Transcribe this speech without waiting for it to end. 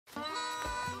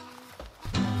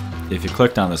If you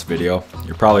clicked on this video,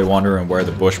 you're probably wondering where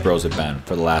the Bush Bros have been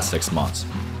for the last 6 months.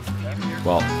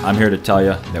 Well, I'm here to tell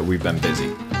you that we've been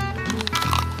busy.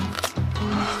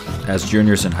 As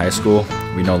juniors in high school,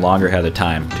 we no longer have the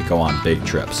time to go on big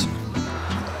trips.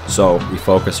 So we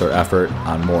focus our effort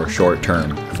on more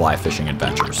short-term fly fishing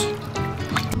adventures.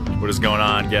 What is going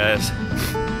on, guys?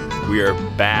 We are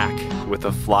back with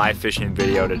a fly fishing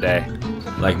video today.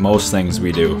 Like most things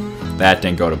we do, that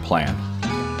didn't go to plan.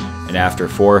 And after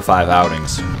 4 or 5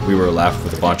 outings, we were left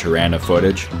with a bunch of random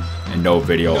footage and no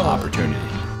video opportunity.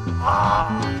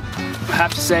 I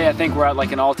have to say, I think we're at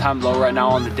like an all-time low right now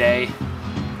on the day.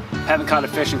 Haven't caught a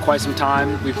fish in quite some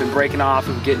time. We've been breaking off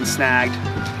and getting snagged.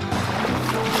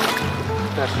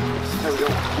 There we go.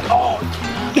 Oh!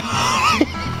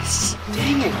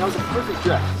 Dang it, that was a perfect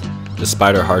drift.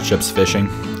 Despite our hardships fishing,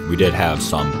 we did have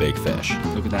some big fish.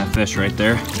 Look at that fish right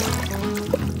there.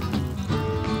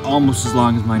 Almost as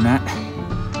long as my net.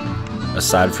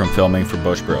 Aside from filming for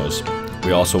Bush Bros,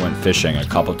 we also went fishing a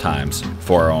couple times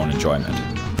for our own enjoyment.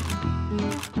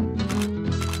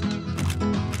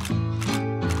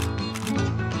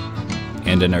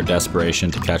 And in our desperation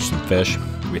to catch some fish,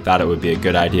 we thought it would be a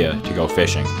good idea to go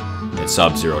fishing at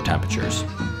sub-zero temperatures.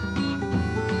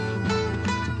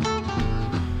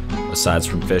 Aside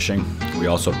from fishing, we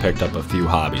also picked up a few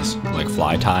hobbies like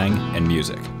fly tying and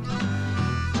music.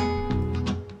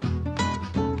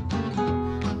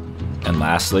 And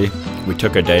lastly, we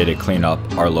took a day to clean up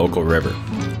our local river.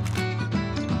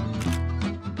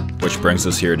 Which brings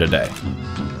us here today.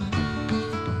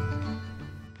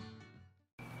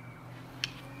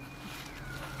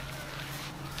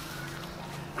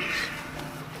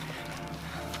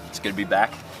 It's good to be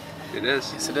back. It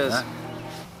is. Yes, it is. Yeah.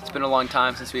 It's been a long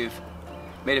time since we've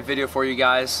made a video for you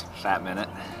guys. Fat minute.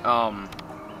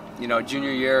 You know,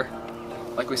 junior year,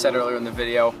 like we said earlier in the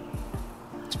video,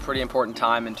 it's a pretty important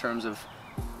time in terms of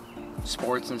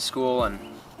sports and school and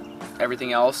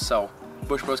everything else. So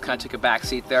Bush Bros kind of took a back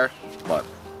seat there. But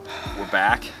we're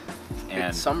back, and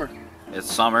It's summer.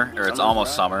 it's summer, or it's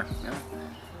almost summer. Yeah.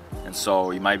 And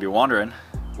so you might be wondering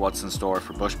what's in store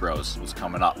for Bush Bros, what's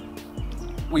coming up.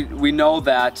 We know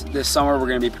that this summer we're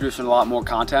going to be producing a lot more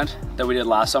content than we did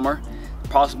last summer.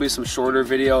 Possibly some shorter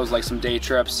videos, like some day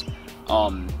trips,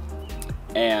 and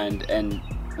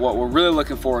what we're really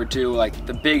looking forward to, like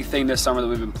the big thing this summer that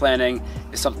we've been planning,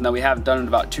 is something that we haven't done in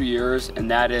about 2 years, and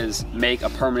that is make a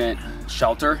permanent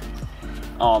shelter,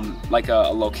 like a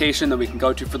location that we can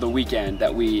go to for the weekend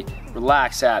that we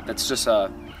relax at. That's just a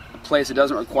place that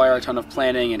doesn't require a ton of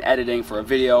planning and editing for a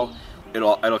video.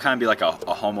 It'll kind of be like a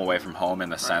home away from home in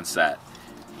the sense that,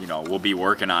 you know, we'll be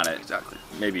working on it Exactly.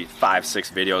 maybe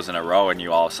 5-6 videos in a row, and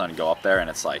you all of a sudden go up there and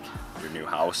it's like your new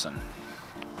house, and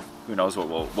who knows what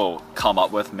we'll come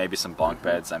up with. Maybe some bunk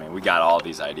beds. I mean, we got all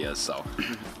these ideas. So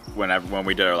when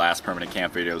we did our last permanent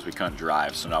camp videos, we couldn't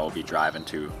drive, so now we'll be driving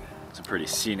to some pretty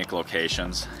scenic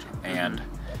locations. And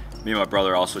me and my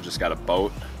brother also just got a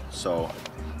boat, so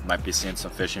might be seeing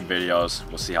some fishing videos.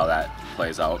 We'll see how that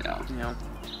plays out. Yeah.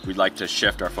 We'd like to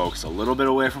shift our focus a little bit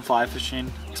away from fly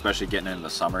fishing, especially getting into the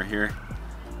summer here,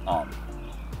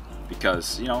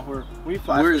 because, you know, we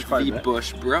fly We're fish quite a the bit.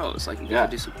 Bush Bros. Like, we Yeah.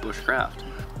 gotta do some bushcraft.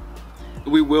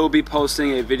 We will be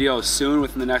posting a video soon,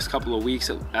 within the next couple of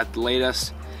weeks at the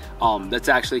latest. That's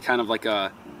actually kind of like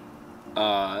a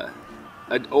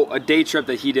day trip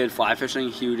that he did fly fishing.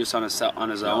 Hugh just on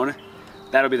his own.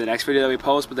 That'll be the next video that we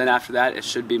post. But then after that, it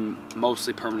should be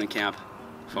mostly permanent camp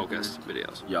focused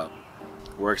videos. Yup.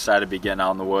 We're excited to be getting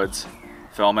out in the woods,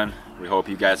 filming. We hope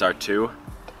you guys are too,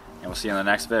 and we'll see you in the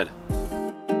next vid.